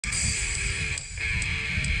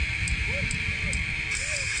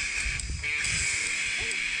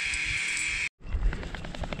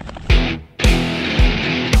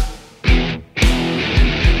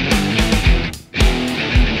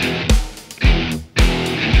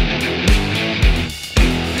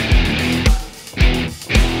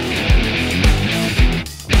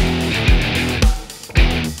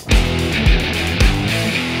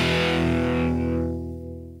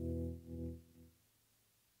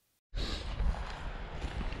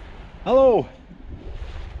Hello!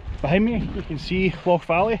 Behind me you can see Loch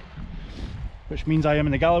Valley, which means I am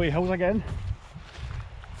in the Galloway Hills again.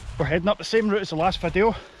 We're heading up the same route as the last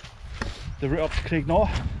video, the route up to Craignaw,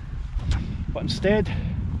 but instead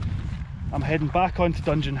I'm heading back onto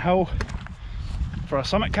Dungeon Hill for a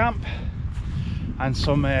summit camp and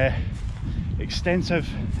some extensive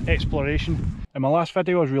exploration. In my last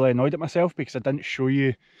video I was really annoyed at myself because I didn't show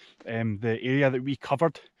you the area that we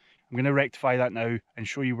covered. I'm going to rectify that now and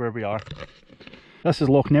show you where we are. This is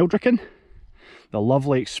Loch Neldrican, the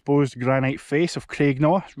lovely exposed granite face of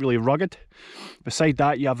Craignaw. It's really rugged. Beside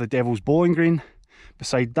that you have the Devil's Bowling Green.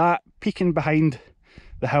 Beside that, peeking behind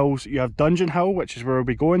the hills, you have Dungeon Hill, which is where we'll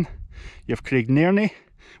be going. You have Craignairney,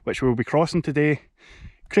 which we'll be crossing today.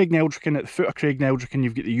 Neldrican, at the foot of Neldrican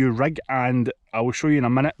you've got the U-Rig, and I will show you in a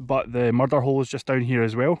minute, but the murder hole is just down here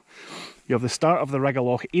as well. You have the start of the Rig of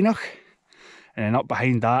Loch Enoch, and then up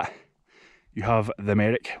behind that you have the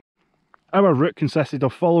Merrick. Our route consisted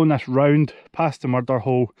of following this round past the murder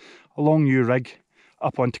hole, along U-Rig,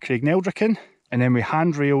 up onto Neldrican, and then we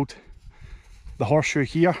handrailed the horseshoe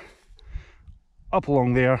here, up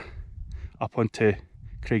along there, up onto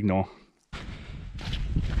Craignaw.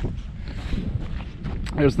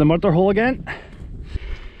 There's the murder hole again.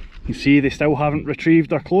 You can see they still haven't retrieved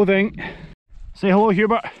their clothing. Say hello,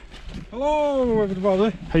 Hubert. Hello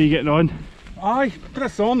everybody. How are you getting on? I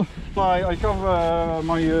press on. I have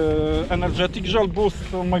my energetic gel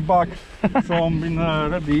boost on my back, so I'm been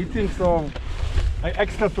ready eating, so I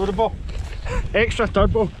extra turbo. Extra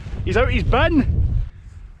turbo. He's out his bin.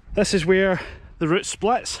 This is where the route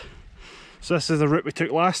splits. So this is the route we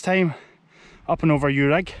took last time, up and over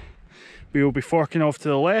U-Rig. We will be forking off to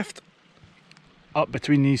the left, up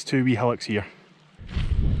between these two wee hillocks here.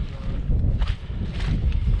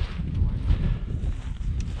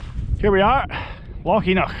 Here we are, Loch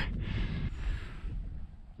Enoch.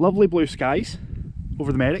 Lovely blue skies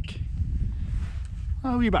over the Merrick.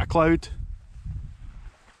 A wee bit of cloud,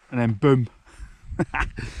 and then boom.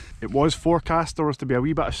 It was forecast there was to be a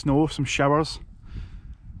wee bit of snow, some showers,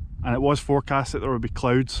 and it was forecast that there would be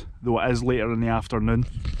clouds, though it is later in the afternoon.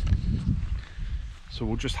 So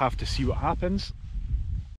we'll just have to see what happens.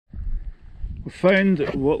 We found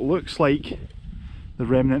what looks like the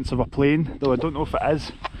remnants of a plane, though I don't know if it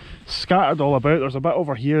is. Scattered all about. There's a bit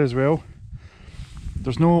over here as well.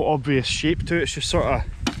 There's no obvious shape to it, it's just sort of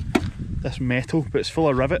this metal, but it's full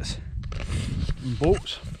of rivets and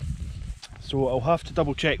bolts. So I'll have to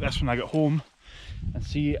double check this when I get home and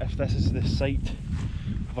see if this is the site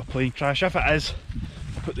of a plane crash. If it is,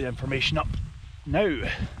 I'll put the information up now.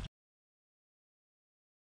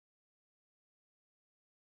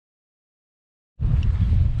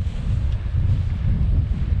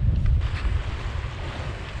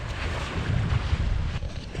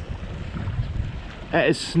 It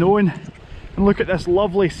is snowing, and look at this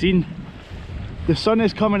lovely scene. The sun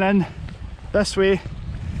is coming in this way,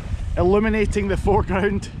 illuminating the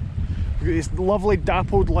foreground. We've got this lovely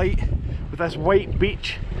dappled light with this white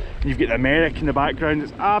beach, and you've got the Merrick in the background.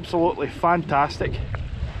 It's absolutely fantastic.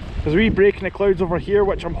 There's a wee break in the clouds over here,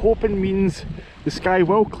 which I'm hoping means the sky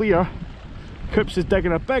will clear. Coops is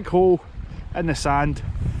digging a big hole in the sand,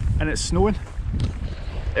 and it's snowing.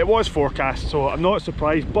 It was forecast, so I'm not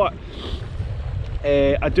surprised, but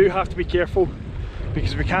I do have to be careful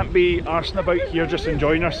because we can't be arsing about here just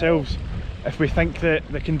enjoying ourselves if we think that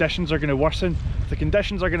the conditions are going to worsen. If the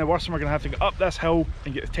conditions are going to worsen, we're going to have to go up this hill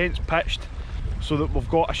and get the tents pitched so that we've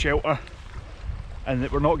got a shelter and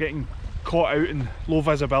that we're not getting caught out in low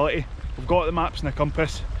visibility. We've got the maps and the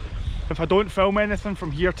compass. If I don't film anything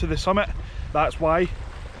from here to the summit, that's why.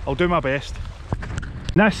 I'll do my best.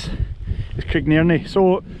 This is Craignairney,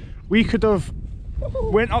 so we could have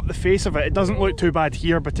went up the face of it. It doesn't look too bad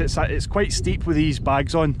here, but it's quite steep with these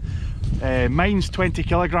bags on. Mine's 20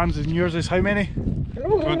 kilograms and yours is how many?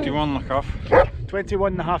 21.5.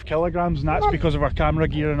 21.5 kilograms, and that's because of our camera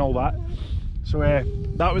gear and all that. So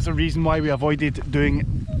that was the reason why we avoided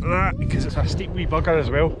doing that, because it's a steep wee bugger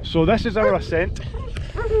as well. So this is our ascent.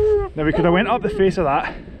 Now we could have went up the face of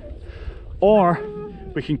that, or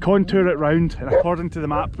we can contour it round, and according to the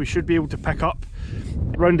map we should be able to pick up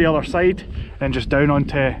round the other side and just down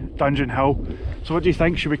onto Dungeon Hill. So what do you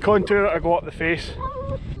think? Should we contour it or go up the face?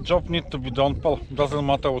 Job needs to be done, pal. Doesn't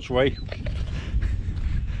matter which way.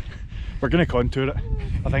 We're going to contour it.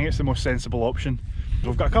 I think it's the most sensible option.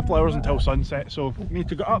 We've got a couple of hours until sunset, so we need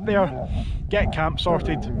to go up there, get camp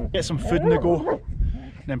sorted, get some food in the go,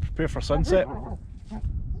 and then prepare for sunset.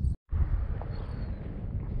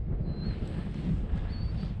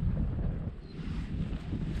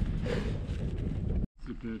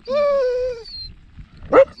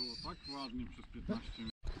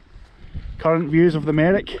 Current views of the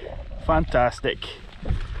Merrick, fantastic.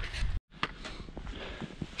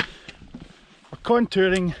 We're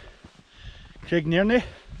contouring Craignairney.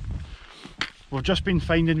 We've just been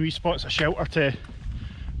finding wee spots of shelter to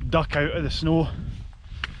duck out of the snow.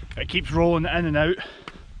 It keeps rolling in and out,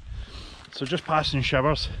 so just passing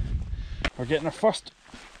showers. We're getting our first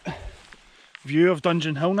view of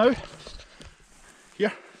Dungeon Hill now.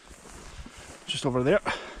 Here, just over there.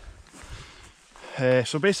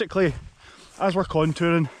 So basically, as we're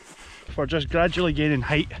contouring, we're just gradually gaining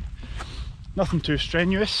height. Nothing too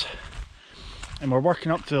strenuous, and we're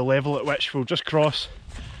working up to the level at which we'll just cross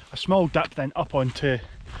a small dip then up onto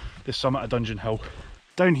the summit of Dungeon Hill.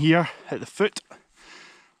 Down here at the foot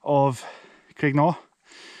of Craignaw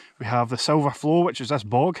we have the Silver Flow, which is this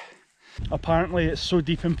bog. Apparently it's so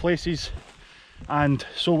deep in places and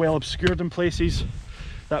so well obscured in places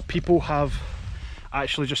that people have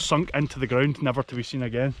actually just sunk into the ground, never to be seen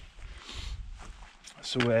again.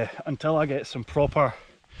 So until I get some proper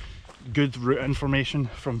good route information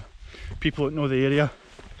from people that know the area,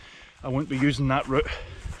 I won't be using that route.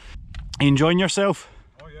 Are you enjoying yourself?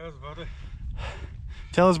 Oh yes, very.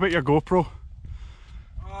 Tell us about your GoPro.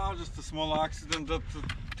 Just a small accident, that's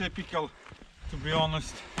typical, to be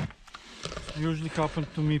honest. Usually happens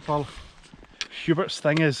to me, pal. Hubert's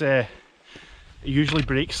thing is he usually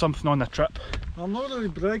breaks something on the trip. I'm not really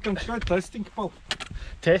breaking, I'm trying testing, pal.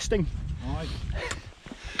 Testing? Aye.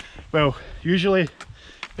 Well, usually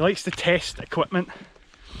he likes to test equipment,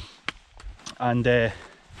 and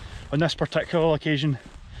on this particular occasion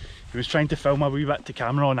he was trying to film a wee bit to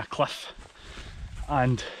camera on a cliff,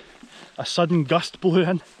 and a sudden gust blew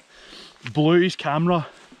in, blew his camera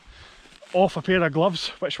off a pair of gloves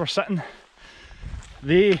which were sitting.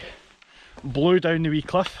 They blew down the wee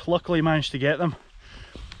cliff. Luckily he managed to get them,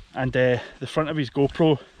 and the front of his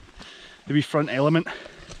GoPro, the wee front element,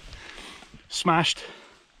 smashed,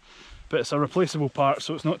 but it's a replaceable part,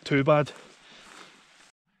 so it's not too bad.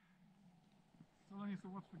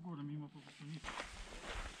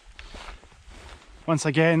 Once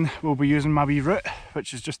again we'll be using my wee route,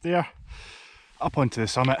 which is just there, up onto the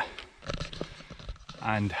summit,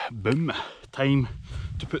 and boom, time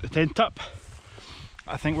to put the tent up.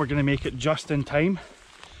 I think we're going to make it just in time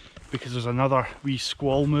because there's another wee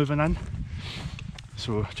squall moving in,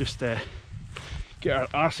 so just get our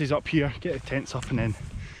arses up here, get the tents up, and then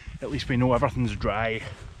at least we know everything's dry.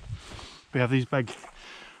 We have these big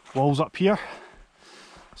walls up here,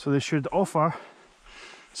 so they should offer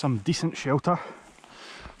some decent shelter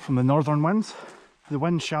from the northern winds. The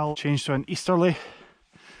wind shall change to an easterly,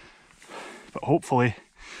 but hopefully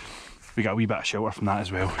we get a wee bit of shelter from that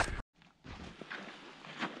as well.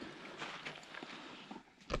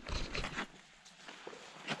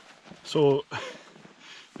 So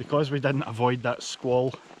because we didn't avoid that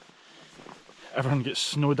squall, everything gets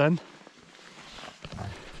snowed in.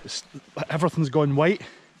 Everything's gone white.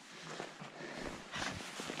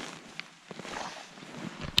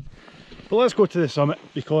 But let's go to the summit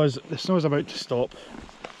because the snow is about to stop.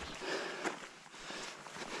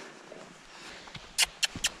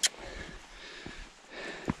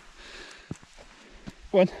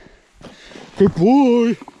 Go on. Good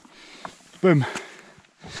boy! Boom.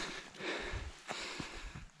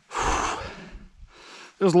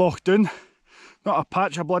 There's Loch Doon. Not a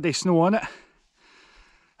patch of bloody snow on it.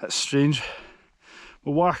 That's strange.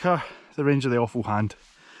 Wilwarka, the range of the awful hand.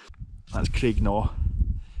 That's Craignaw.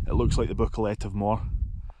 It looks like the Buccleuch of Moor.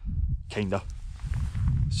 Kinda.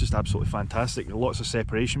 It's just absolutely fantastic. Lots of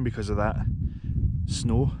separation because of that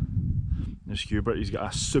snow. There's Hubert, he's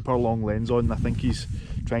got a super long lens on, and I think he's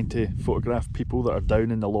trying to photograph people that are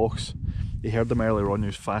down in the lochs. He heard them earlier on, he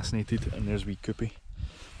was fascinated, and there's wee Coopy.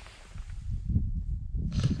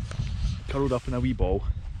 Curled up in a wee ball.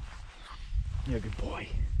 Yeah, good boy.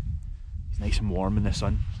 He's nice and warm in the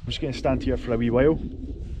sun. I'm just going to stand here for a wee while,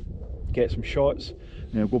 get some shots,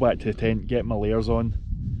 and then I'll go back to the tent, get my layers on,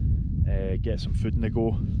 get some food in the go,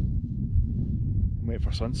 and wait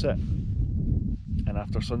for sunset. And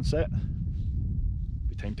after sunset, it'll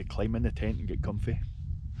be time to climb in the tent and get comfy.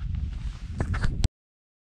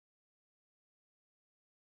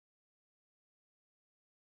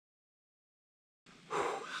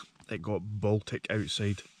 It got Baltic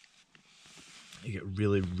outside. It got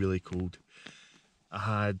really, really cold. I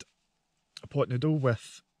had a pot noodle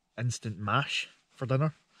with instant mash for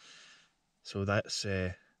dinner, so that's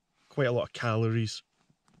quite a lot of calories,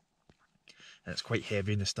 and it's quite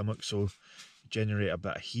heavy in the stomach, so generate a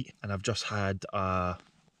bit of heat. And I've just had a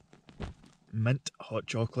mint hot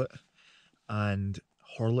chocolate and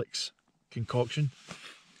Horlicks concoction,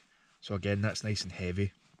 so again that's nice and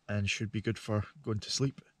heavy and should be good for going to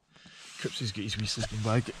sleep. Cripsy's got his wee sleeping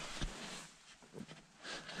bag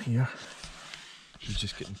here. He's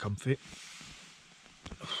just getting comfy.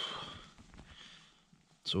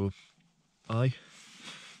 So, aye,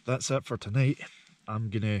 that's it for tonight.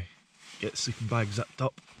 I'm gonna get the sleeping bag zipped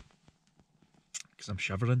up because I'm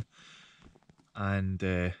shivering, and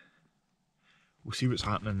we'll see what's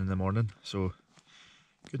happening in the morning. So,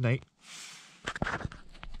 good night.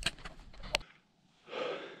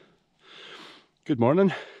 Good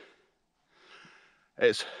morning.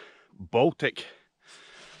 It's Baltic,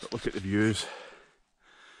 but look at the views.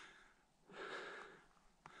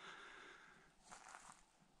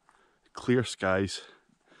 Clear skies.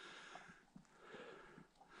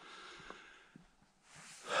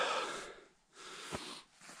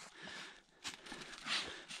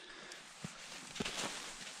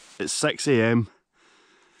 It's 6 AM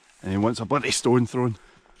and he wants a bloody stone thrown.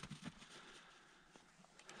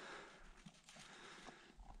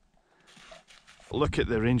 Look at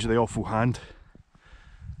the range of the awful hand.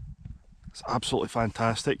 It's absolutely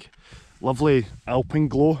fantastic. Lovely alpine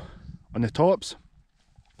glow on the tops.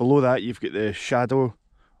 Below that you've got the shadow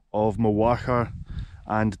of Milwaukee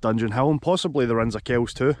and Dungeon Hill, and possibly the Rins of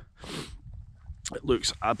Kells too. It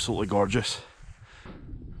looks absolutely gorgeous.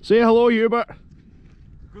 Say hello, Hubert.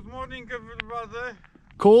 Good morning, everybody.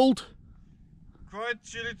 Cold? Quite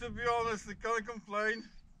chilly, to be honest. I can't complain.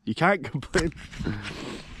 You can't complain.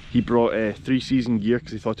 He brought 3-season gear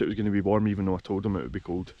because he thought it was going to be warm, even though I told him it would be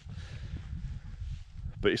cold.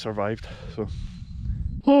 But he survived, so.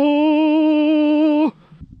 Oh,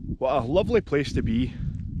 what a lovely place to be.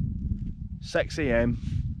 6 AM,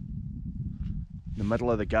 in the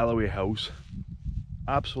middle of the Galloway hills.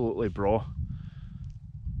 Absolutely braw.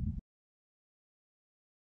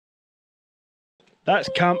 That's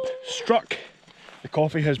camp struck. The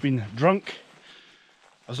coffee has been drunk.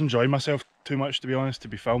 I was enjoying myself too much, to be honest, to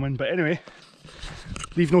be filming, but anyway,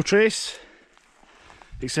 leave no trace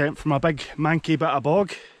except for my big manky bit of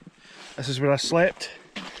bog. This is where I slept.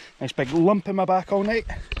 Nice big lump in my back all night.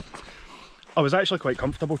 I was actually quite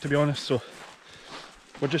comfortable, to be honest, so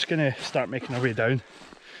we're just gonna start making our way down.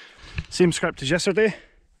 Same script as yesterday.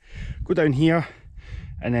 Go down here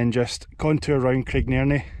and then just contour around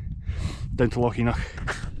Craignairney down to Lochynach.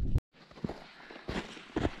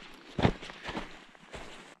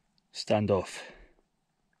 Stand off.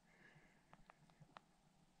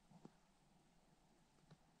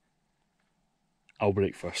 I'll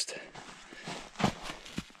break first.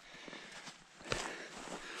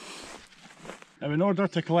 Now, in order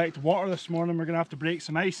to collect water this morning, we're going to have to break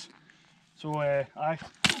some ice. So, aye.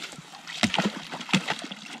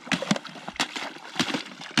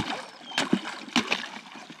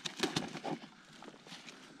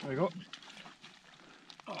 There we go.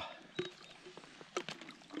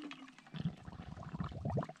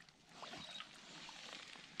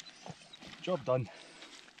 Job done.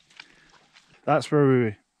 That's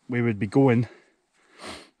where we would be going,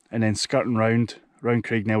 and then skirting round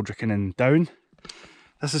Craigneldrican and down.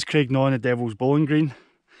 This is Craignaw, the Devil's Bowling Green,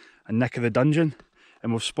 and Nick of the Dungeon,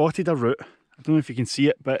 and we've spotted a route. I don't know if you can see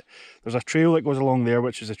it, but there's a trail that goes along there,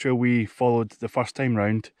 which is a trail we followed the first time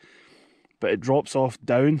round, but it drops off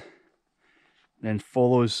down and then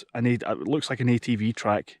follows it looks like an ATV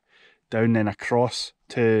track down, then across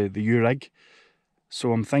to the U-Rig.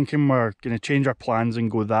 So I'm thinking we're going to change our plans and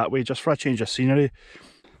go that way, just for a change of scenery.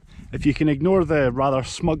 If you can ignore the rather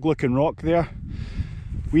smug looking rock there,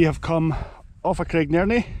 we have come off of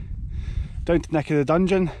Craignairney, down to Nick of the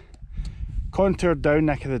Dungeon, contoured down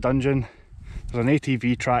Nick of the Dungeon. There's an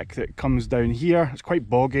ATV track that comes down here. It's quite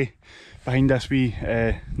boggy behind this wee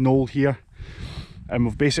knoll here, and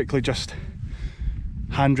we've basically just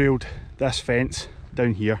handrailed this fence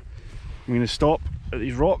down here. I'm going to stop at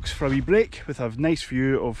these rocks for a wee break with a nice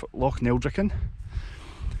view of Lochneldrican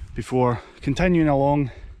before continuing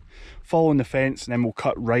along, following the fence, and then we'll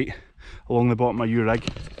cut right along the bottom of U-Rig.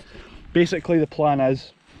 Basically the plan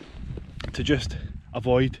is to just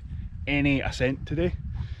avoid any ascent today.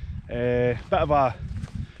 Bit of a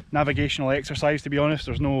navigational exercise, to be honest.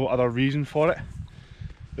 There's no other reason for it,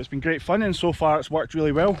 but it's been great fun, and so far it's worked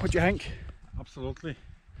really well. What do you think? Absolutely.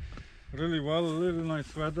 Really well, really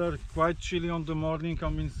nice weather, quite chilly on the morning,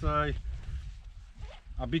 come inside,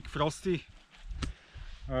 a bit frosty,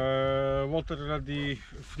 water already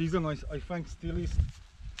frozen. I think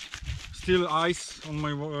still ice on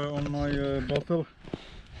my bottle,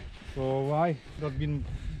 so why? That's been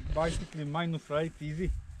basically -8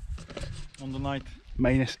 easy on the night.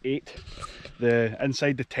 -8. The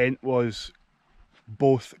inside the tent was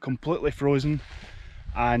both completely frozen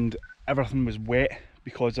and everything was wet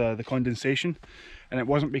because of the condensation, and it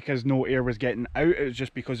wasn't because no air was getting out, it was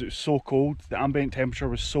just because it was so cold. The ambient temperature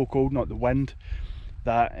was so cold, not the wind,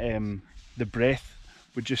 that the breath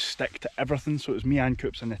would just stick to everything. So it was me and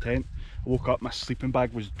Coops in the tent. I woke up, my sleeping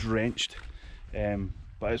bag was drenched,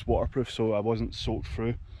 but it's waterproof so I wasn't soaked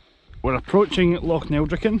through. We're approaching Loch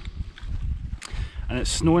Neildrican and it's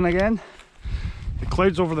snowing again. The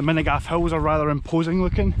clouds over the Minnegaff Hills are rather imposing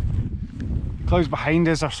looking. The clouds behind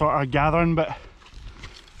us are sort of gathering, but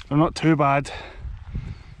they're not too bad.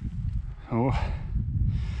 Oh.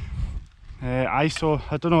 ISO,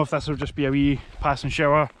 I don't know if this will just be a wee passing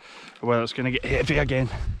shower or whether it's going to get heavy again.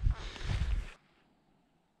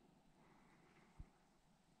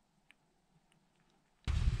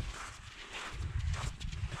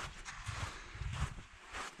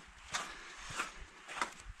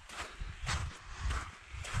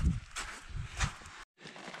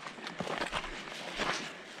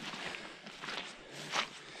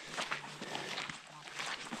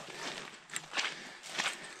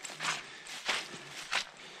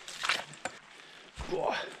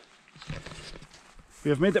 We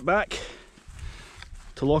have made it back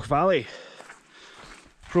to Loch Valley.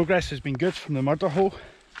 Progress has been good from the murder hole,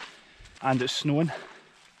 and it's snowing.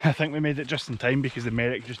 I think we made it just in time because the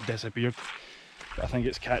Merrick just disappeared, but I think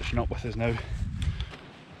it's catching up with us now.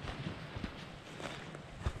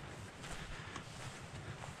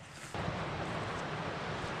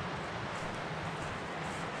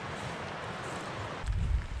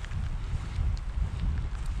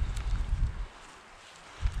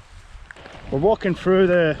 We're walking through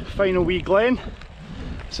the final wee glen.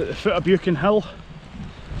 It's at the foot of Buchan Hill,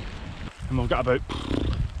 and we've got about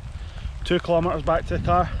 2 kilometres back to the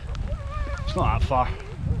car. It's not that far.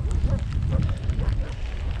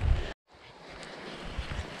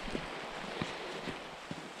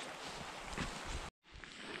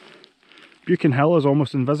 Buchan Hill is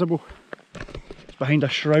almost invisible. It's behind a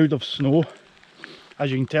shroud of snow.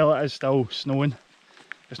 As you can tell, it is still snowing.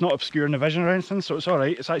 It's not obscuring the vision or anything, so it's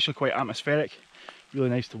alright. It's actually quite atmospheric, really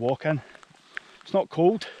nice to walk in. It's not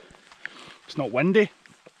cold, it's not windy.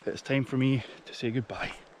 It's time for me to say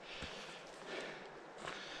goodbye.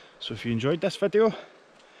 So if you enjoyed this video,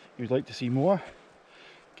 you'd like to see more,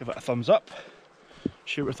 give it a thumbs up,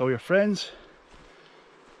 share it with all your friends.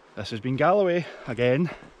 This has been Galloway again.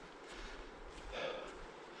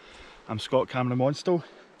 I'm Scott Cameron Monstow,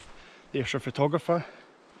 the Ayrshire photographer,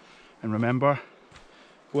 and remember,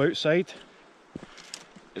 go outside,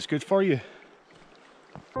 it's good for you.